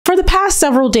For the past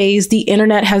several days, the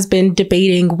internet has been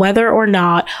debating whether or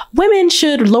not women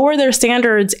should lower their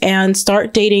standards and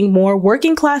start dating more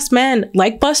working class men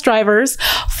like bus drivers,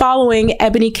 following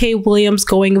Eboni K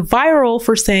going viral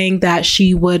for saying that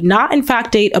she would not in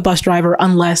fact date a bus driver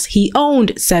unless he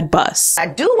owned said bus. I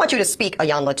do want you to speak,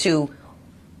 Iyanla, to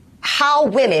how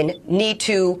women need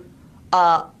to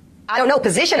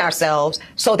position ourselves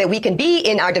so that we can be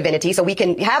in our divinity, so we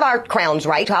can have our crowns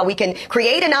right, how we can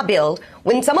create and not build,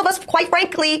 when some of us, quite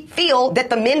frankly, feel that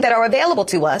the men that are available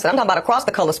to us, and I'm talking about across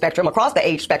the color spectrum, across the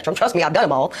age spectrum, trust me, I've done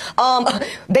them all,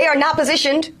 they are not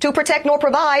positioned to protect nor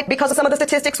provide because of some of the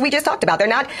statistics we just talked about. They're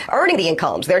not earning the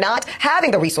incomes. They're not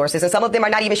having the resources, and some of them are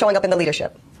not even showing up in the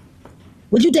leadership.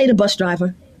 Would you date a bus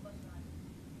driver?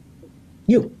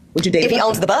 Would you date if he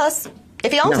owns the bus?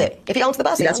 If he owns No. it. If he owns the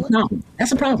bus. See, that's a problem.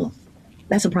 That's a problem.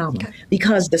 That's a problem. Okay.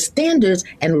 Because the standards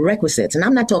and requisites, and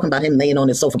I'm not talking about him laying on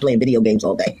his sofa playing video games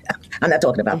all day. I'm not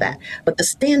talking about that. But the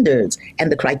standards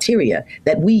and the criteria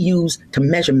that we use to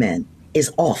measure men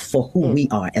is off for who we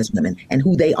are as women and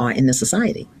who they are in the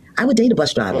society. I would date a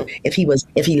bus driver if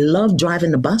he loved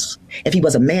driving the bus, if he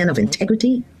was a man of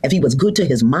integrity, if he was good to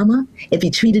his mama, if he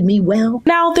treated me well.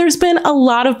 Now, there's been a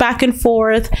lot of back and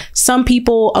forth. Some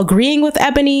people agreeing with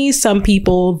Eboni, some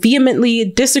people vehemently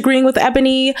disagreeing with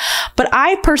Eboni. But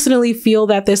I personally feel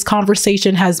that this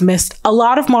conversation has missed a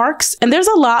lot of marks. And there's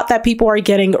a lot that people are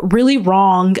getting really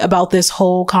wrong about this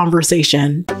whole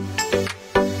conversation.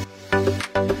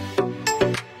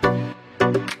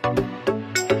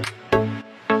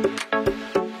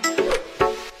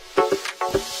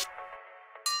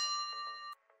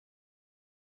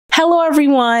 Hello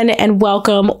everyone, and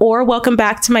welcome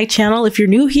back to my channel. If you're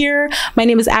new here, my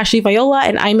name is Ashley Viola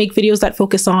and I make videos that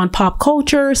focus on pop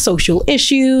culture, social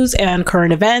issues, and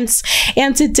current events.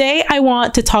 And today I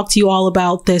want to talk to you all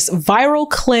about this viral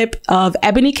clip of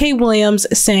Eboni K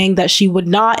saying that she would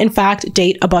not in fact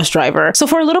date a bus driver. So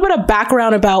for a little bit of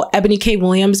background about Eboni K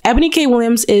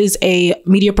is a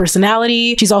media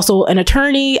personality. She's also an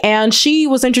attorney, and she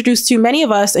was introduced to many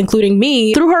of us, including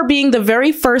me, through her being the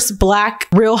very first Black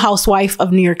Real Housewife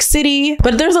of New York City.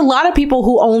 But there's a lot of people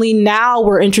who only now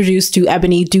were introduced to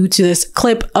Eboni due to this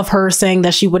clip of her saying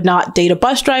that she would not date a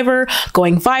bus driver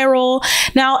going viral.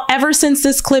 Now, ever since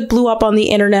this clip blew up on the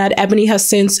internet, Eboni has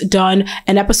since done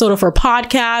an episode of her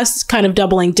podcast, kind of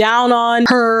doubling down on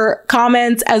her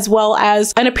comments, as well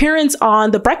as an appearance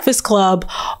on The Breakfast Club,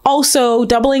 also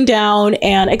doubling down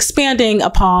and expanding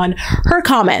upon her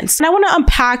comments. And I want to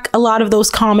unpack a lot of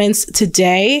those comments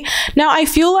today. Now, I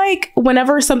feel like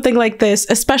whenever something like this,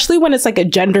 especially when it's like a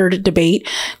gendered debate,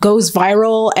 goes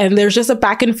viral and there's just a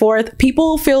back and forth,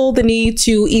 people feel the need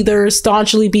to either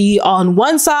staunchly be on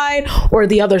one side or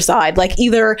the other side. Like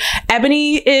either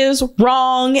Eboni is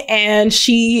wrong and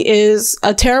she is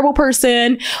a terrible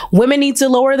person, women need to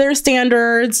lower their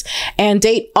standards and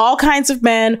date all kinds of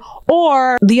men,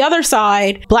 or the other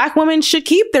side, Black women should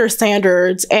keep their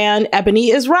standards and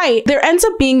Eboni is right. There ends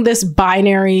up being this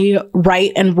binary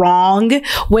right and wrong,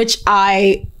 which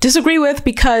I disagree with,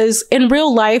 because in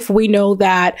real life, we know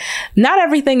that not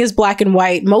everything is black and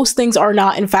white. Most things are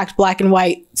not, in fact, black and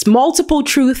white. Multiple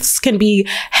truths can be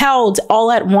held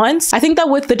all at once. I think that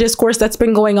with the discourse that's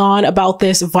been going on about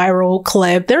this viral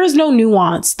clip, there is no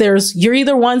nuance. You're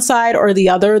either one side or the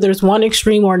other. There's one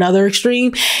extreme or another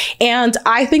extreme. And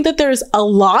I think that there's a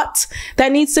lot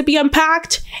that needs to be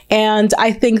unpacked. And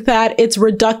I think that it's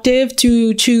reductive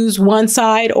to choose one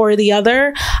side or the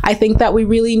other. I think that we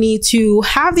really need to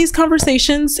have these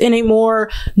conversations in a more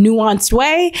nuanced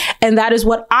way. And that is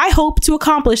what I hope to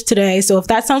accomplish today. So if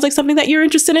that sounds like something that you're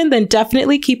interested in, then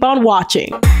definitely keep on watching.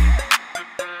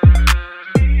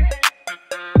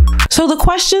 So the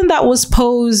question that was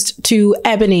posed to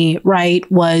Eboni, right,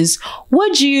 was,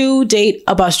 would you date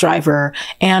a bus driver?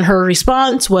 And her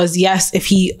response was yes, if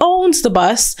he owns the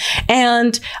bus.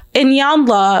 And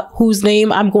Iyanla, whose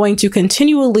name I'm going to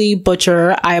continually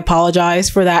butcher, I apologize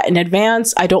for that in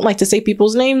advance. I don't like to say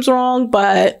people's names wrong,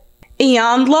 but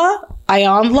Iyanla,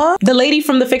 the lady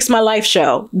from the Fix My Life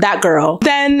show, that girl,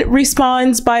 then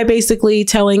responds by basically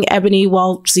telling Eboni,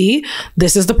 well, see,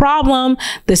 this is the problem.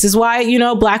 This is why,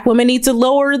 Black women need to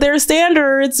lower their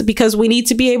standards, because we need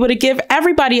to be able to give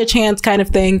everybody a chance, kind of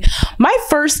thing. My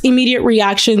first immediate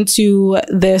reaction to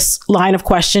this line of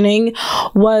questioning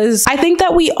was, I think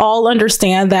that we all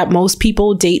understand that most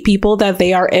people date people that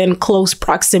they are in close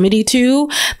proximity to.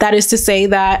 That is to say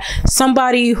that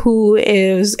somebody who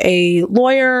is a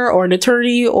lawyer or an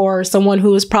attorney or someone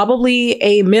who is probably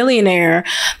a millionaire,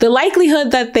 the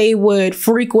likelihood that they would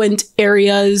frequent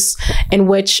areas in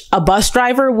which a bus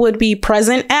driver would be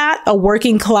present at, a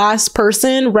working class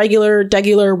person,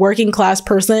 regular working class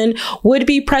person would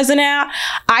be present at,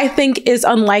 I think is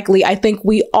unlikely. I think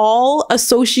we all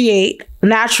associate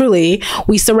naturally,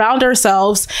 we surround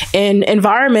ourselves in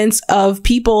environments of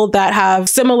people that have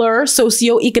similar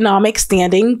socioeconomic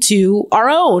standing to our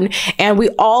own. And we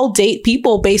all date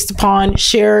people based upon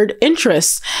shared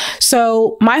interests.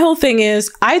 So my whole thing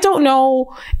is, I don't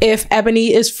know if Eboni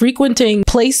is frequenting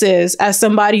places as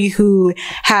somebody who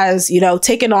has, you know,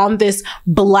 taken on this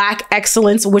Black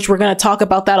excellence, which we're going to talk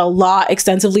about that a lot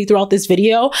extensively throughout this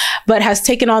video, but has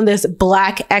taken on this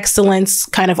Black excellence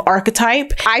kind of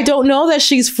archetype. I don't know that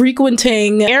she's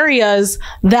frequenting areas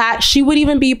that she would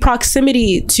even be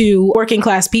proximity to working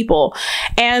class people.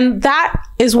 And that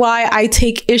is why I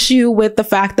take issue with the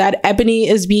fact that Eboni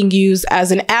is being used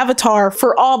as an avatar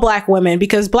for all Black women,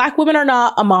 because Black women are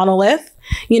not a monolith.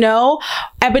 You know,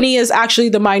 Eboni is actually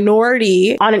the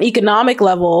minority on an economic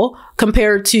level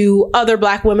compared to other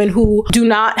Black women who do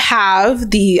not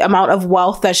have the amount of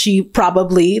wealth that she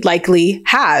probably likely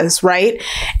has, right?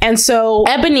 And so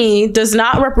Eboni does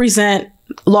not represent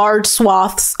large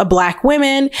swaths of Black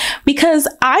women, because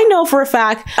I know for a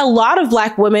fact a lot of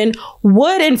Black women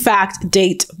would in fact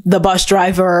date the bus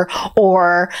driver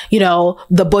or, you know,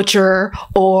 the butcher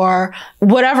or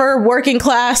whatever working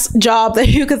class job that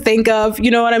you could think of.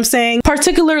 You know what I'm saying?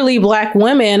 Particularly Black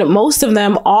women, most of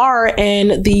them are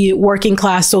in the working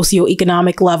class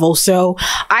socioeconomic level. So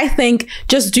I think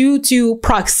just due to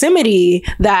proximity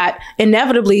that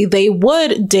inevitably they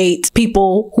would date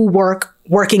people who work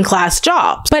working class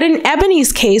jobs. But in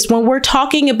Eboni's case, when we're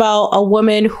talking about a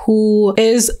woman who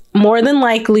is more than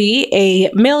likely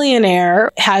a millionaire,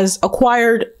 has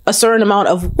acquired a certain amount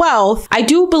of wealth, I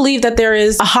do believe that there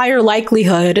is a higher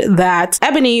likelihood that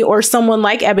Eboni, or someone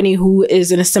like Eboni who is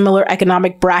in a similar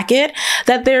economic bracket,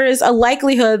 that there is a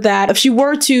likelihood that if she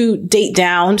were to date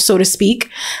down, so to speak,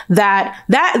 that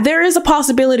there is a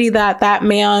possibility that that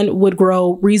man would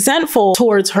grow resentful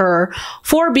towards her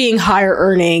for being higher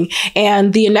earning,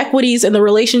 and the inequities in the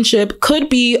relationship could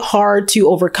be hard to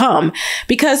overcome.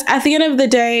 Because at the end of the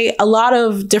day, a lot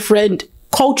of different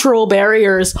cultural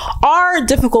barriers are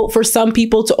difficult for some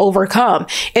people to overcome.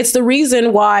 It's the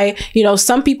reason why, you know,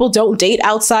 some people don't date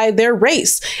outside their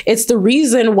race. It's the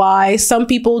reason why some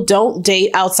people don't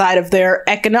date outside of their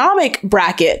economic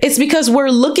bracket. It's because we're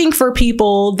looking for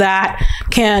people that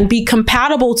can be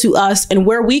compatible to us and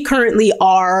where we currently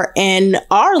are in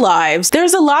our lives.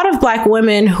 There's a lot of Black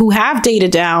women who have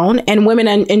dated down, and women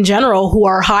in general who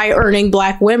are high earning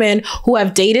Black women who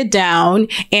have dated down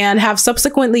and have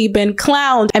subsequently been clowned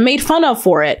and made fun of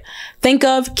for it. Think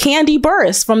of Kandi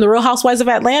Burruss from The Real Housewives of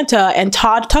Atlanta and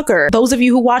Todd Tucker. Those of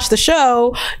you who watch the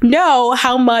show know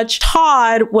how much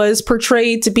Todd was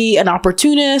portrayed to be an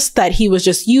opportunist, that he was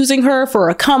just using her for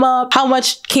a come up, how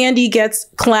much Kandi gets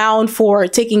clowned for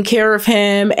taking care of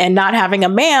him and not having a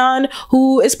man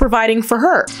who is providing for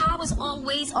her. Todd was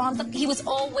always on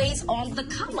the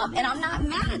come up, and I'm not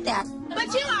mad at that.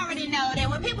 But you already know that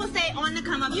when people say on the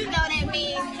come up, you know that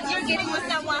means you're getting with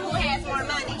someone who has more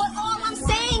money. But all I'm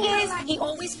saying is he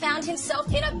always found himself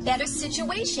in a better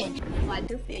situation. Well, I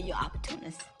do feel you're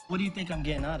opportunist. What do you think I'm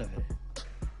getting out of it?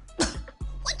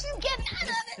 What you getting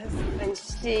out of it? When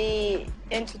she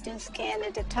introduced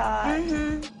Kandi to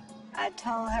Todd, I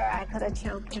told her I could have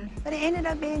choked her. But it ended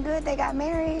up being good. They got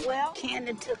married. Well,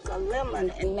 Kandi took a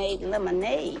lemon and made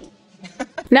lemonade.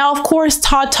 Now, of course,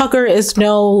 Todd Tucker is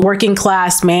no working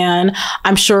class man.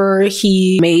 I'm sure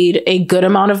he made a good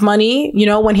amount of money, you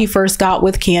know, when he first got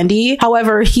with Kandi.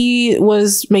 However, he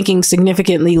was making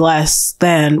significantly less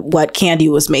than what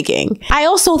Kandi was making. I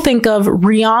also think of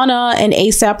Rihanna and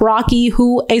A$AP Rocky,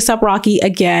 who A$AP Rocky,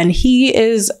 again, he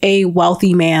is a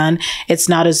wealthy man. It's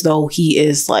not as though he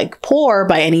is like poor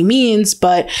by any means,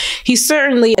 but he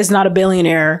certainly is not a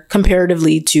billionaire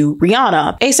comparatively to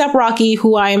Rihanna. A$AP Rocky,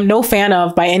 who I am no fan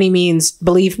of by any means,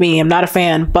 believe me, I'm not a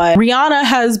fan, but Rihanna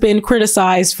has been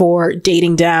criticized for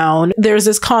dating down. There's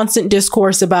this constant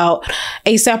discourse about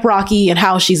A$AP Rocky and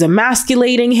how she's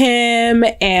emasculating him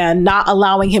and not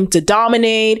allowing him to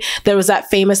dominate. There was that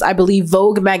famous, I believe,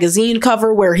 Vogue magazine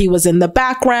cover where he was in the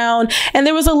background. And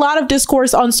there was a lot of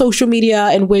discourse on social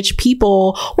media in which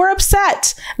people were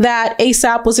upset that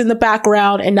A$AP was in the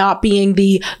background and not being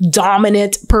the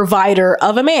dominant provider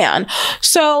of a man.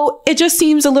 So it just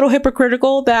seems a little hypocritical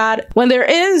hypocritical that when there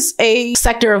is a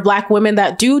sector of Black women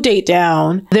that do date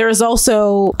down, there is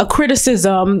also a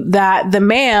criticism that the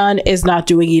man is not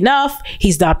doing enough.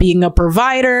 He's not being a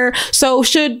provider. So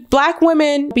should Black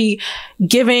women be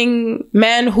giving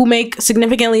men who make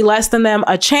significantly less than them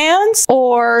a chance,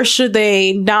 or should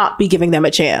they not be giving them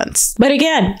a chance? But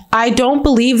again, I don't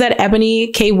believe that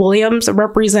Eboni K. Williams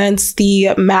represents the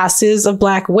masses of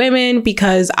Black women,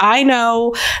 because I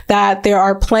know that there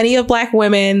are plenty of Black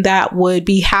women that would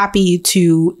be happy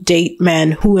to date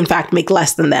men who in fact make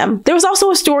less than them. There was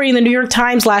also a story in the New York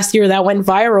Times last year that went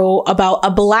viral about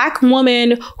a Black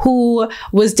woman who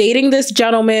was dating this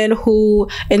gentleman who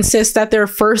insists that their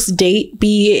first date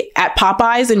be at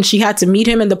Popeyes, and she had to meet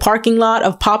him in the parking lot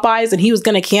of Popeyes, and he was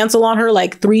going to cancel on her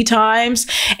like 3 times,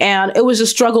 and it was a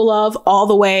struggle of all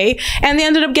the way, and they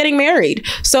ended up getting married.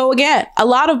 So again, a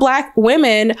lot of Black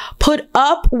women put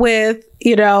up with,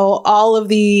 you know, all of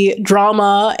the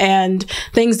drama and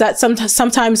things that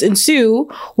sometimes ensue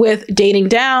with dating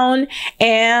down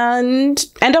and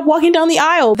end up walking down the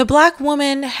aisle. The Black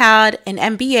woman had an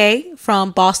MBA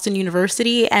from Boston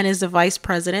University and is the vice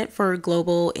president for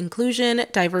global inclusion,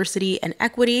 diversity, and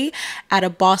equity at a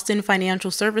Boston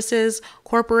financial services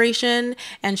corporation.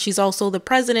 And she's also the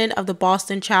president of the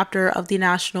Boston chapter of the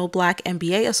National Black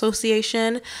MBA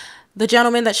Association. The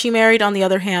gentleman that she married, on the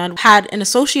other hand, had an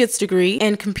associate's degree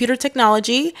in computer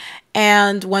technology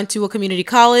and went to a community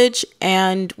college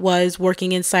and was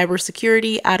working in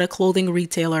cybersecurity at a clothing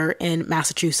retailer in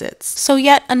Massachusetts. So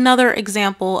yet another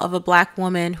example of a Black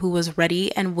woman who was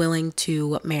ready and willing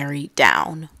to marry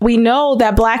down. We know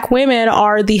that Black women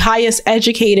are the highest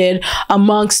educated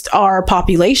amongst our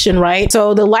population, right?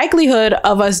 So the likelihood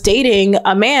of us dating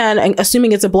a man, and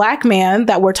assuming it's a Black man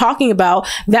that we're talking about,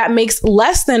 that makes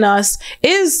less than us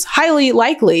is highly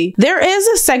likely. There is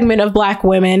a segment of Black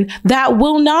women that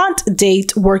will not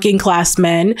date working class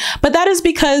men, but that is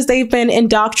because they've been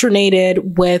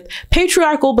indoctrinated with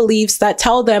patriarchal beliefs that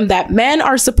tell them that men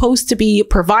are supposed to be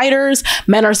providers,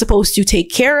 men are supposed to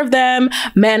take care of them,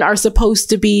 men are supposed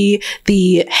to be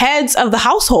the heads of the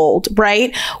household,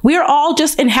 right? We're all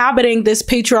just inhabiting this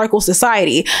patriarchal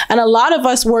society. And a lot of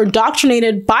us were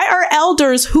indoctrinated by our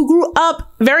elders who grew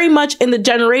up very much in the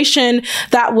generation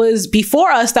that was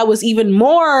before us, that was even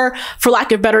more, for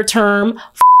lack of a better term,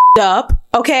 up.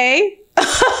 Okay.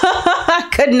 I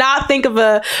could not think of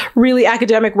a really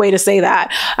academic way to say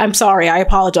that. I'm sorry. I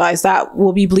apologize. That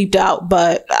will be bleeped out.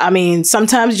 But I mean,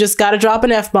 sometimes you just got to drop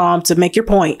an F-bomb to make your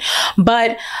point.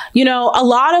 But, you know, a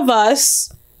lot of us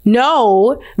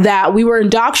know that we were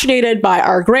indoctrinated by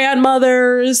our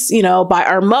grandmothers, you know, by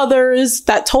our mothers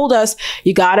that told us,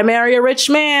 you got to marry a rich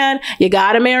man, you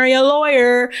got to marry a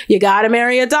lawyer, you got to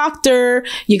marry a doctor,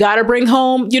 you got to bring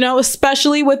home, you know,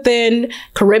 especially within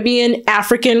Caribbean,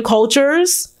 African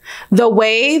cultures, the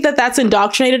way that that's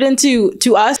indoctrinated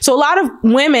into us. So a lot of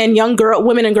women,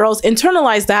 women and girls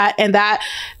internalize that, and that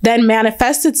then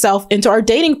manifests itself into our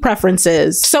dating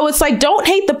preferences. So it's like, don't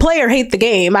hate the player, hate the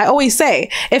game. I always say,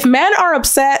 if men are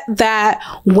upset that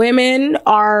women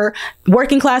are,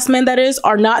 working class men that is,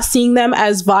 are not seeing them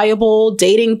as viable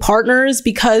dating partners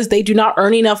because they do not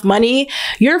earn enough money,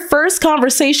 your first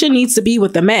conversation needs to be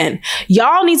with the men.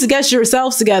 Y'all need to get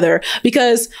yourselves together,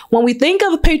 because when we think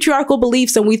of patriarchal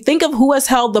beliefs and we think of who has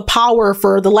held the power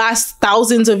for the last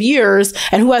thousands of years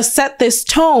and who has set this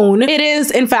tone, it is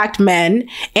in fact men.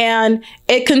 And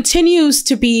it continues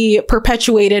to be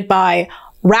perpetuated by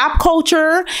rap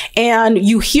culture, and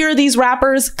you hear these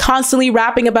rappers constantly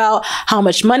rapping about how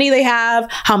much money they have,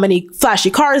 how many flashy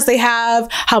cars they have,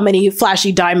 how many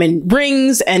flashy diamond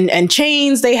rings and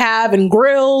chains they have, and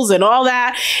grills and all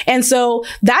that. And so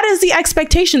that is the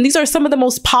expectation. These are some of the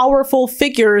most powerful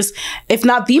figures, if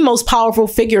not the most powerful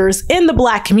figures in the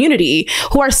Black community,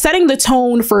 who are setting the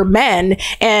tone for men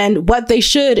and what they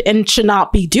should and should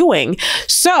not be doing.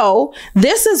 So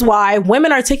this is why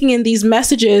women are taking in these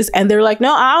messages and they're like,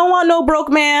 no, I don't want no broke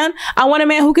man. I want a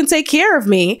man who can take care of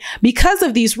me, because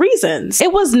of these reasons.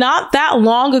 It was not that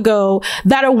long ago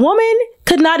that a woman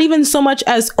could not even so much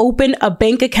as open a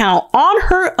bank account on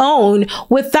her own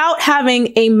without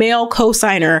having a male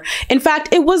cosigner. In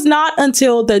fact, it was not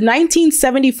until the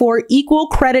 1974 Equal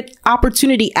Credit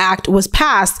Opportunity Act was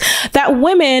passed that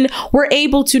women were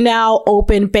able to now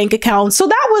open bank accounts. So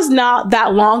that was not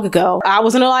that long ago. I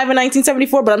wasn't alive in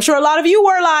 1974, but I'm sure a lot of you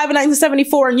were alive in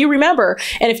 1974 and you remember.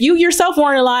 And if you yourself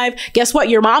weren't alive, guess what?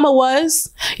 Your mama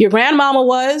was, your grandmama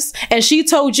was, and she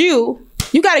told you,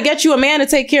 you got to get you a man to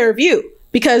take care of you,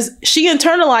 because she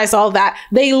internalized all of that.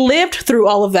 They lived through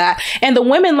all of that. And the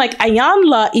women like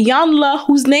Iyanla,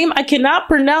 whose name I cannot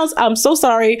pronounce, I'm so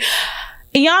sorry.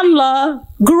 Iyanla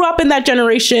grew up in that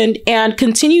generation and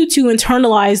continue to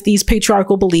internalize these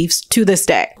patriarchal beliefs to this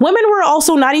day. Women were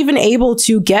also not even able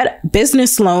to get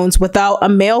business loans without a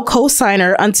male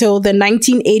co-signer until the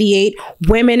 1988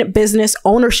 Women Business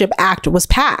Ownership Act was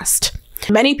passed.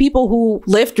 Many people who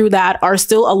lived through that are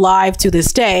still alive to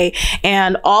this day,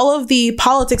 and all of the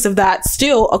politics of that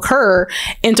still occur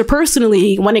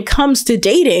interpersonally when it comes to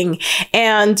dating.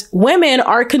 And women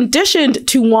are conditioned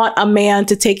to want a man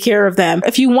to take care of them.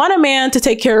 If you want a man to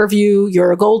take care of you,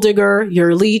 you're a gold digger,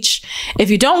 you're a leech. If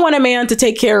you don't want a man to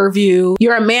take care of you,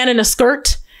 you're a man in a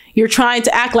skirt. You're trying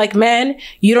to act like men.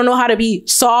 You don't know how to be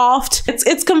soft.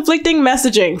 It's conflicting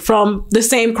messaging from the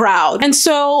same crowd. And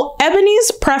so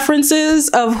Eboni's preferences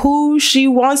of who she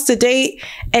wants to date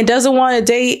and doesn't want to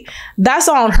date, that's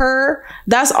on her.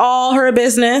 That's all her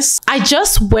business. I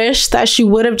just wish that she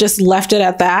would have just left it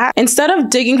at that instead of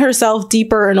digging herself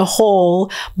deeper in a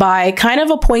hole by kind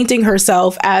of appointing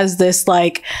herself as this,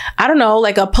 like, I don't know,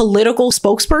 like a political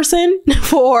spokesperson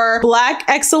for Black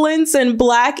excellence and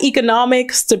Black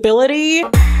economic stability.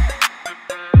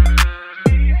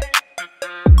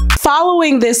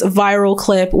 Following this viral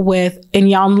clip with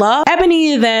Iyanla,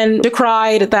 Eboni then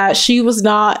decried that she was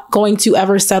not going to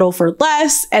ever settle for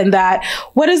less, and that,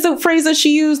 what is the phrase that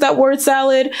she used, that word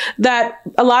salad, that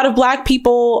a lot of Black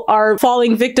people are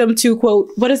falling victim to,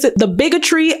 quote, what is it? The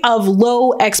bigotry of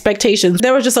low expectations.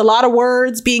 There was just a lot of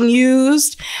words being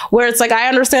used where it's like, I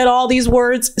understand all these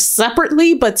words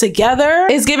separately, but together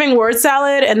is giving word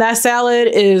salad, and that salad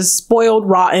is spoiled,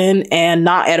 rotten, and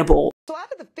not edible. So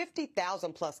out of the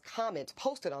 50,000 plus comments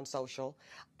posted on social,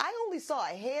 I only saw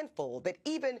a handful that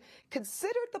even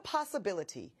considered the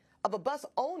possibility of a bus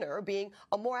owner being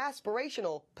a more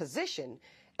aspirational position,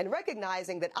 and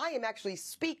recognizing that I am actually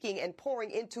speaking and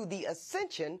pouring into the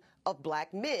ascension of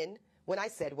Black men when I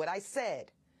said what I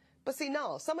said. But see,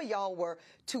 no, some of y'all were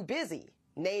too busy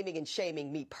naming and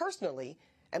shaming me personally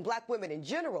and Black women in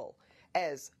general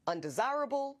as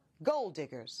undesirable, gold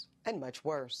diggers, and much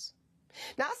worse.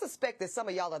 Now, I suspect that some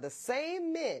of y'all are the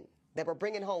same men that were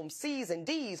bringing home C's and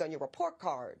D's on your report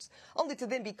cards, only to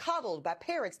then be coddled by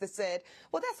parents that said,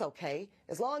 well, that's okay,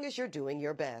 as long as you're doing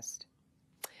your best.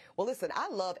 Well, listen, I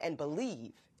love and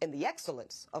believe in the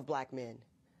excellence of Black men.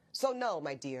 So no,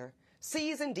 my dear,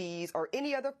 C's and D's or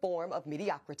any other form of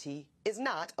mediocrity is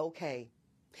not okay.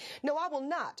 No, I will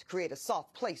not create a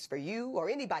soft place for you or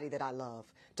anybody that I love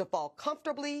to fall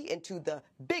comfortably into the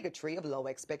bigotry of low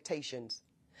expectations.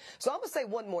 So I'm going to say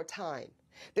one more time,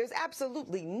 there's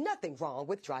absolutely nothing wrong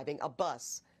with driving a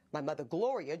bus. My mother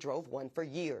Gloria drove one for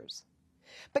years.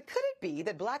 But could it be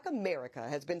that Black America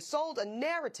has been sold a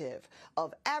narrative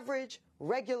of average,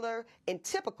 regular, and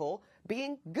typical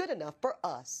being good enough for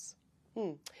us?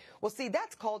 Well, see,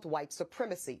 that's called white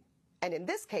supremacy. And in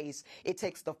this case, it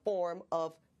takes the form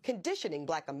of conditioning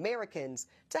Black Americans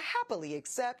to happily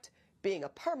accept being a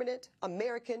permanent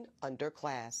American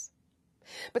underclass.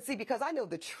 But see, because I know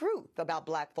the truth about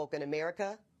Black folk in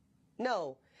America,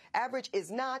 no, average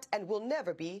is not and will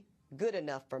never be good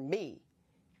enough for me.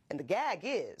 And the gag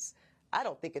is, I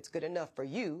don't think it's good enough for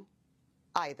you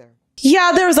either.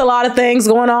 Yeah, there was a lot of things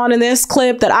going on in this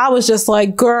clip that I was just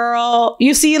like, girl,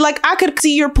 you see, like, I could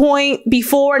see your point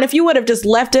before. And if you would have just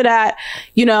left it at,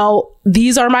 you know,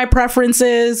 these are my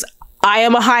preferences. I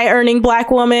am a high earning Black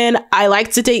woman. I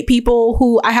like to date people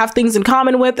who I have things in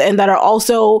common with and that are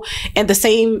also in the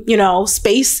same, you know,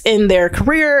 space in their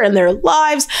career and their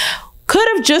lives. Could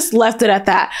have just left it at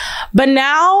that. But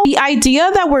now the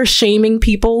idea that we're shaming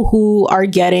people who are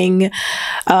getting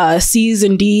C's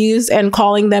and D's and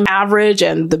calling them average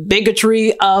and the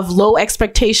bigotry of low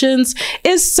expectations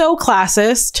is so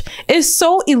classist, is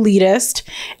so elitist,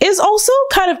 is also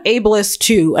kind of ableist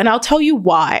too. And I'll tell you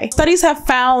why. Studies have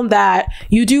found that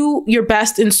you do your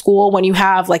best in school when you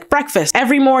have like breakfast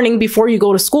every morning before you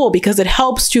go to school, because it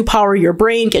helps to power your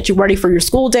brain, get you ready for your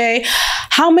school day.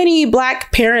 How many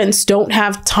Black parents don't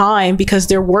have time because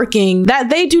they're working, that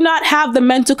they do not have the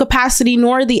mental capacity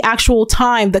nor the actual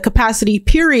time, the capacity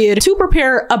period, to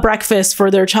prepare a breakfast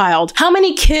for their child? How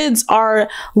many kids are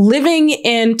living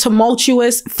in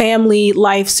tumultuous family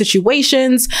life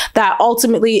situations that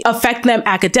ultimately affect them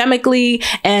academically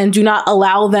and do not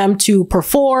allow them to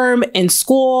perform in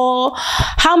school?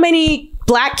 How many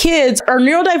Black kids are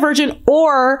neurodivergent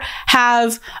or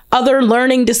have other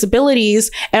learning disabilities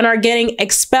and are getting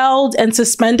expelled and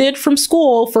suspended from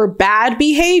school for bad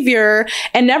behavior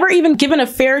and never even given a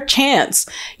fair chance,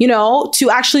 you know, to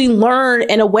actually learn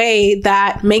in a way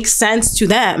that makes sense to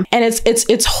them? And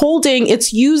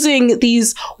it's using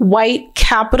these white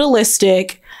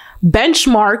capitalistic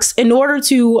benchmarks in order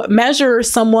to measure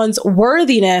someone's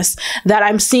worthiness that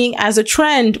I'm seeing as a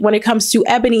trend when it comes to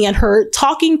Eboni and her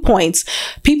talking points.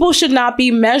 People should not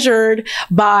be measured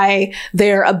by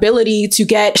their ability to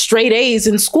get straight A's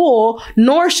in school,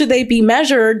 nor should they be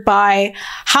measured by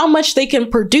how much they can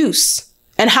produce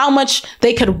and how much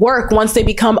they could work once they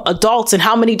become adults and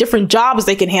how many different jobs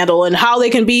they can handle and how they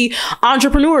can be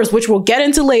entrepreneurs, which we'll get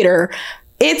into later.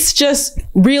 It's just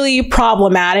really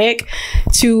problematic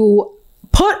to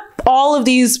put all of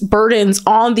these burdens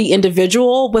on the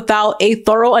individual without a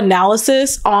thorough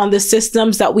analysis on the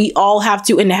systems that we all have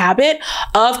to inhabit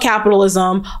of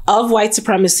capitalism, of white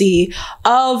supremacy,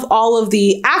 of all of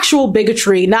the actual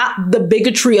bigotry, not the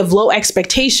bigotry of low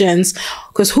expectations,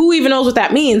 because who even knows what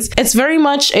that means? It's very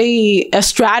much a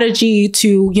strategy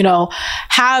to, you know,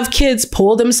 have kids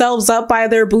pull themselves up by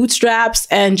their bootstraps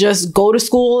and just go to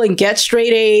school and get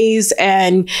straight A's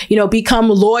and, you know, become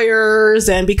lawyers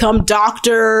and become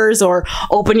doctors or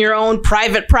open your own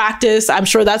private practice. I'm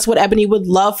sure that's what Eboni would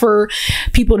love for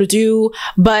people to do.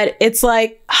 But it's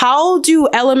like, how do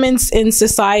elements in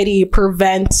society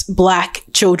prevent Black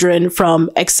children from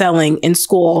excelling in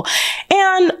school?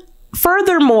 And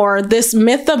furthermore, this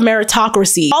myth of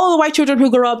meritocracy, all of the white children who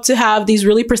grow up to have these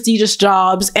really prestigious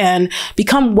jobs and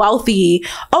become wealthy,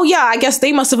 oh yeah, I guess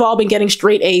they must have all been getting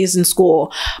straight A's in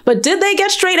school. But did they get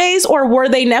straight A's or were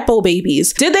they Nepo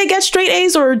babies? Did they get straight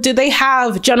A's or did they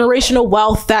have generational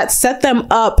wealth that set them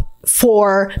up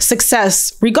for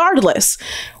success regardless?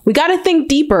 We got to think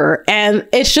deeper. And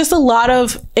it's just a lot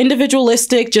of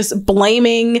individualistic, just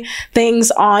blaming things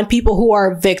on people who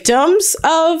are victims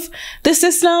of the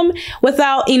system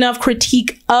without enough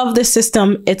critique of the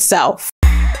system itself.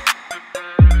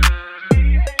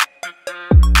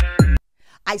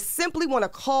 I simply want to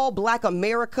call Black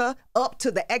America up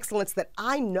to the excellence that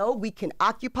I know we can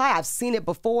occupy. I've seen it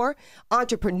before.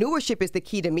 Entrepreneurship is the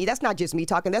key to me. That's not just me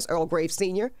talking. That's Earl Graves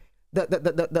Sr.,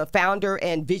 the founder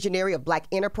and visionary of Black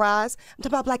Enterprise. I'm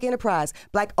talking about Black Enterprise,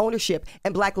 Black ownership,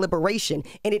 and Black liberation.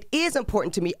 And it is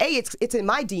important to me. It's in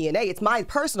my DNA. It's my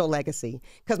personal legacy.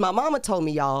 Because my mama told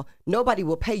me, y'all, nobody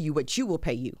will pay you what you will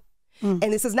pay you. And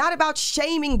this is not about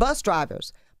shaming bus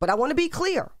drivers, but I want to be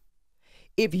clear.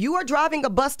 If you are driving a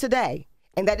bus today,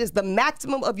 and that is the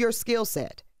maximum of your skill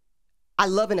set, I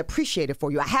love and appreciate it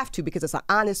for you. I have to, because it's an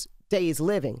honest day's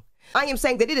living. I am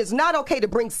saying that it is not okay to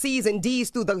bring C's and D's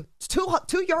through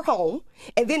to your home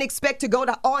and then expect to go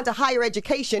on to higher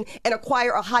education and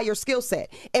acquire a higher skill set.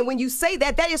 And when you say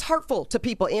that, that is hurtful to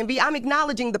people, Envy. I'm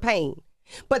acknowledging the pain.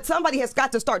 But somebody has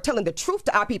got to start telling the truth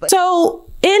to our people. So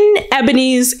in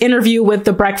Eboni's interview with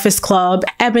The Breakfast Club,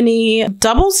 Eboni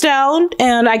doubles down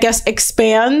and I guess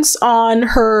expands on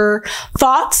her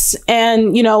thoughts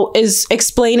and, you know, is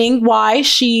explaining why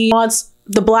she wants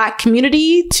the Black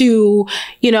community to,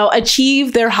 you know,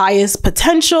 achieve their highest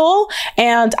potential.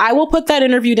 And I will put that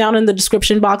interview down in the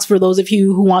description box for those of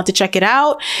you who want to check it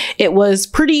out. It was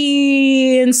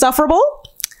pretty insufferable.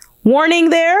 Warning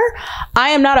there, I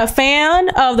am not a fan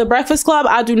of The Breakfast Club.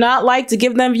 I do not like to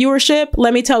give them viewership.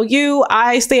 Let me tell you,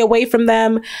 I stay away from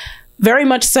them. Very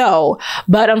much so.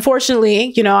 But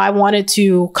unfortunately, you know, I wanted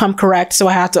to come correct. So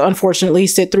I had to unfortunately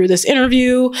sit through this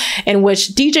interview in which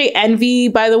DJ Envy,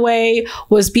 by the way,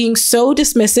 was being so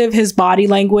dismissive. His body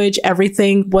language,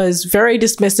 everything was very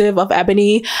dismissive of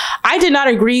Eboni. I did not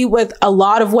agree with a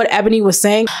lot of what Eboni was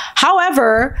saying.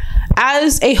 However,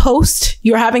 as a host,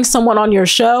 you're having someone on your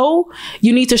show.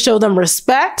 You need to show them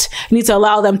respect. You need to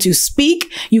allow them to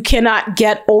speak. You cannot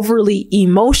get overly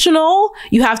emotional.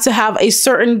 You have to have a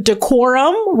certain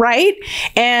decorum, right?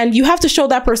 And you have to show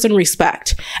that person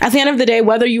respect. At the end of the day,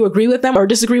 whether you agree with them or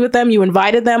disagree with them, you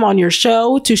invited them on your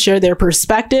show to share their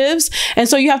perspectives. And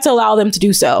so you have to allow them to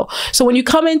do so. So when you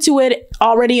come into it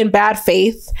already in bad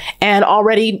faith and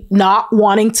already not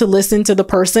wanting to listen to the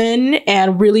person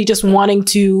and really just wanting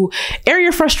to air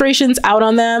your frustrations out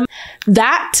on them,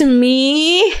 that to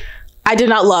me, I did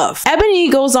not love.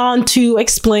 Eboni goes on to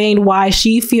explain why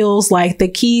she feels like the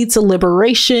key to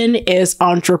liberation is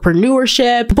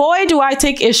entrepreneurship. Boy, do I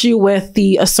take issue with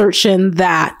the assertion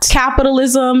that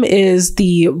capitalism is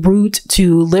the route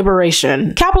to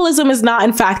liberation. Capitalism is not,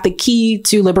 in fact, the key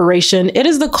to liberation. It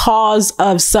is the cause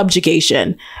of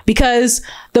subjugation, because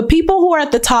the people who are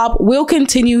at the top will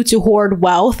continue to hoard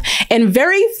wealth, and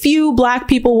very few Black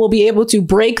people will be able to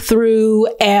break through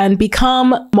and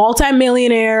become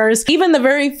multimillionaires. Even the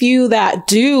very few that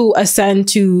do ascend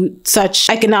to such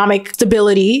economic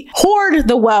stability hoard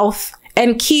the wealth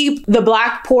and keep the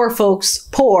Black poor folks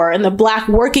poor and the Black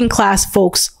working class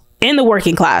folks in the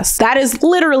working class. That is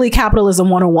literally capitalism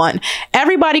 101.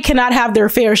 Everybody cannot have their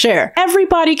fair share.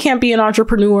 Everybody can't be an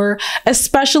entrepreneur,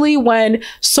 especially when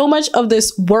so much of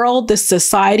this world, this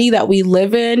society that we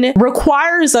live in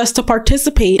requires us to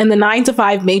participate in the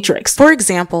 9-to-5 matrix. For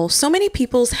example, so many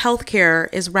people's healthcare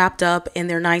is wrapped up in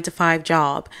their 9-to-5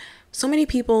 job. So many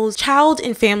people's child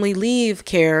and family leave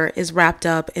care is wrapped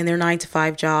up in their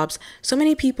 9-to-5 jobs. So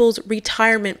many people's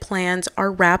retirement plans are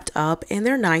wrapped up in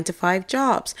their 9-to-5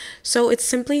 jobs. So it's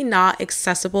simply not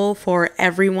accessible for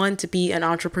everyone to be an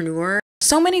entrepreneur.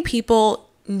 So many people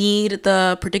need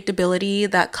the predictability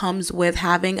that comes with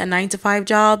having a 9-to-5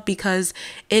 job because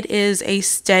it is a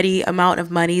steady amount of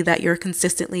money that you're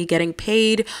consistently getting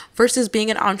paid versus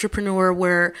being an entrepreneur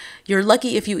where you're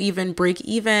lucky if you even break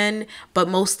even, but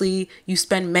mostly you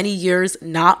spend many years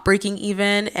not breaking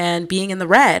even and being in the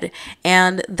red.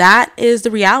 And that is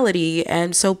the reality.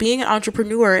 And so being an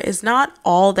entrepreneur is not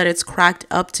all that it's cracked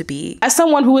up to be. As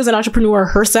someone who is an entrepreneur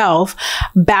herself,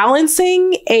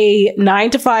 balancing a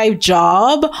 9-to-5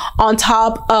 job on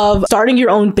top of starting your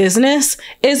own business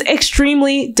is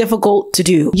extremely difficult to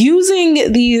do.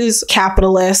 Using these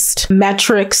capitalist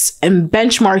metrics and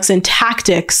benchmarks and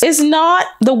tactics is not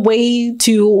the way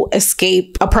to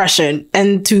escape oppression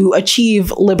and to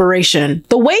achieve liberation.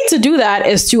 The way to do that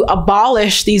is to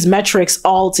abolish these metrics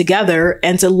altogether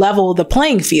and to level the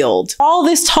playing field. All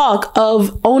this talk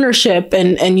of ownership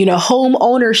and home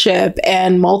ownership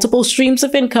and multiple streams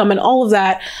of income and all of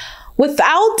that,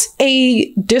 without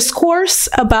a discourse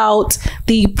about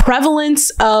the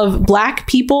prevalence of Black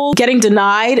people getting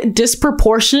denied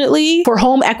disproportionately for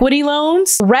home equity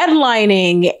loans,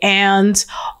 redlining, and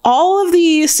all of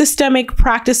the systemic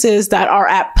practices that are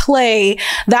at play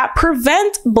that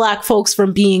prevent Black folks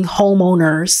from being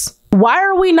homeowners. Why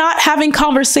are we not having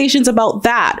conversations about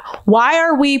that? Why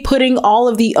are we putting all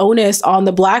of the onus on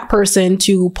the Black person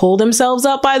to pull themselves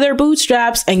up by their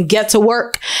bootstraps and get to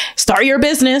work, start your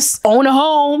business, own a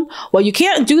home? Well, you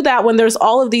can't do that when there's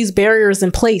all of these barriers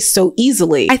in place so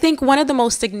easily. I think one of the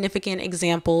most significant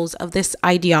examples of this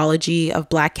ideology of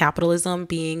Black capitalism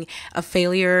being a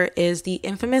failure is the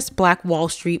infamous Black Wall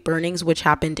Street burnings, which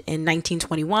happened in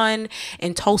 1921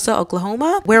 in Tulsa,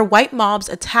 Oklahoma, where white mobs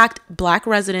attacked Black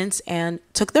residents and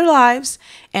took their lives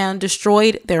and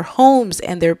destroyed their homes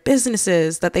and their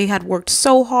businesses that they had worked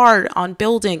so hard on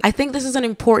building. I think this is an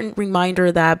important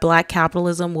reminder that Black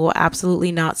capitalism will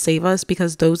absolutely not save us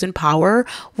because those in power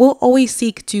will always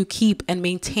seek to keep and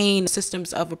maintain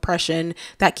systems of oppression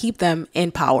that keep them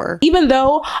in power. Even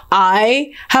though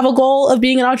I have a goal of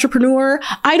being an entrepreneur,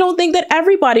 I don't think that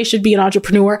everybody should be an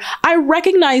entrepreneur. I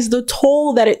recognize the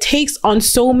toll that it takes on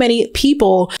so many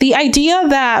people. The idea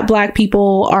that Black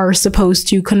people are supposed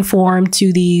to conform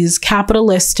to these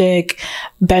capitalistic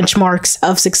benchmarks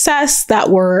of success that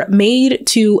were made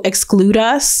to exclude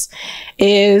us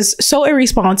is so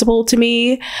irresponsible to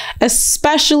me,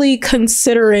 especially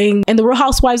considering in the Real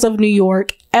Housewives of New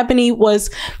York, Eboni was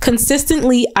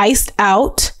consistently iced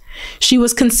out. She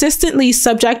was consistently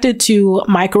subjected to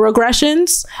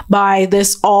microaggressions by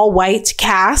this all-white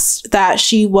cast that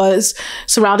she was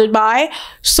surrounded by,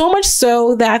 so much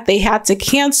so that they had to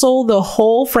cancel the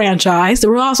whole franchise. The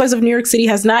Real Housewives of New York City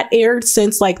has not aired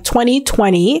since like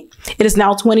 2020. It is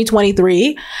now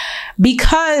 2023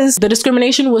 because the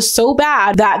discrimination was so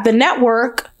bad that the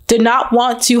network did not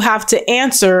want to have to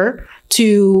answer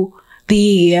to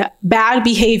the bad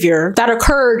behavior that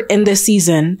occurred in this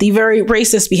season, the very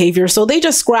racist behavior. So they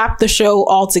just scrapped the show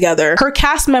altogether. Her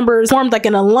cast members formed like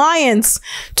an alliance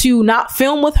to not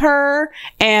film with her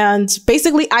and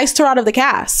basically iced her out of the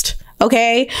cast.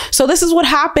 Okay, so this is what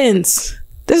happens.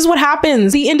 This is what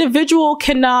happens. The individual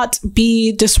cannot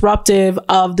be disruptive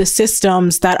of the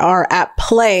systems that are at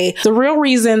play. The real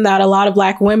reason that a lot of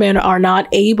Black women are not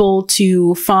able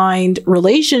to find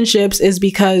relationships is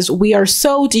because we are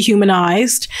so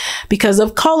dehumanized because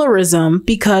of colorism,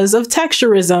 because of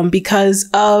texturism, because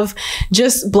of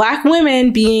just Black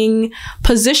women being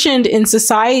positioned in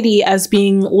society as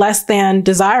being less than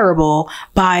desirable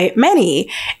by many.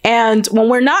 And when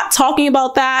we're not talking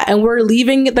about that and we're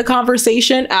leaving the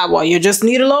conversation, well, you just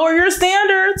need to lower your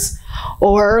standards,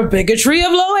 or bigotry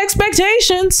of low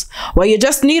expectations. Well, you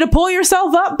just need to pull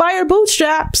yourself up by your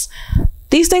bootstraps.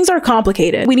 These things are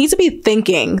complicated. We need to be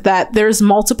thinking that there's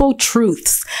multiple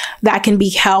truths that can be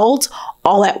held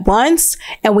all at once.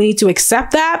 And we need to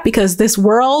accept that because this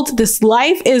world, this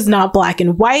life is not black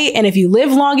and white. And if you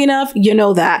live long enough, you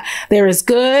know that there is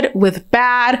good with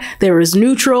bad. There is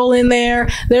neutral in there.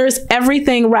 There's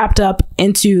everything wrapped up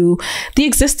into the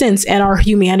existence and our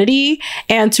humanity.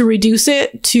 And to reduce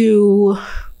it to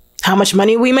how much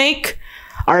money we make,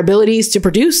 our abilities to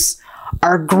produce,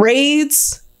 our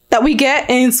grades that we get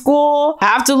in school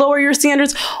have to lower your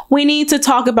standards. We need to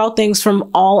talk about things from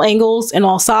all angles and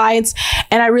all sides.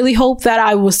 And I really hope that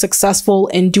I was successful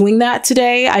in doing that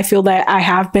today. I feel that I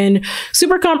have been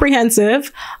super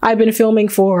comprehensive. I've been filming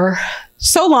for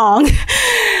so long,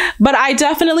 but I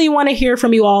definitely want to hear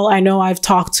from you all. I know I've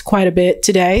talked quite a bit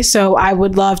today, so I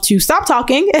would love to stop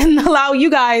talking and allow you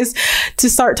guys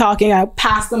to start talking. I'll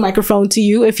pass the microphone to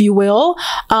you, if you will.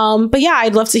 But yeah,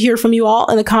 I'd love to hear from you all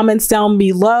in the comments down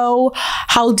below.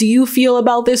 How do you feel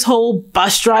about this whole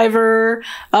bus driver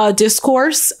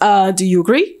discourse? Do you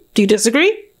agree? Do you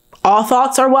disagree? All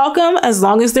thoughts are welcome as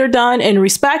long as they're done in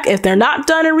respect. If they're not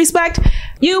done in respect,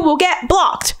 you will get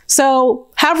blocked. So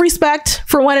have respect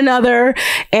for one another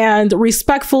and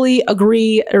respectfully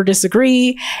agree or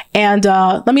disagree. And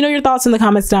let me know your thoughts in the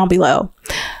comments down below.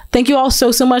 Thank you all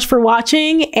so much for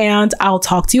watching, and I'll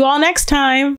talk to you all next time.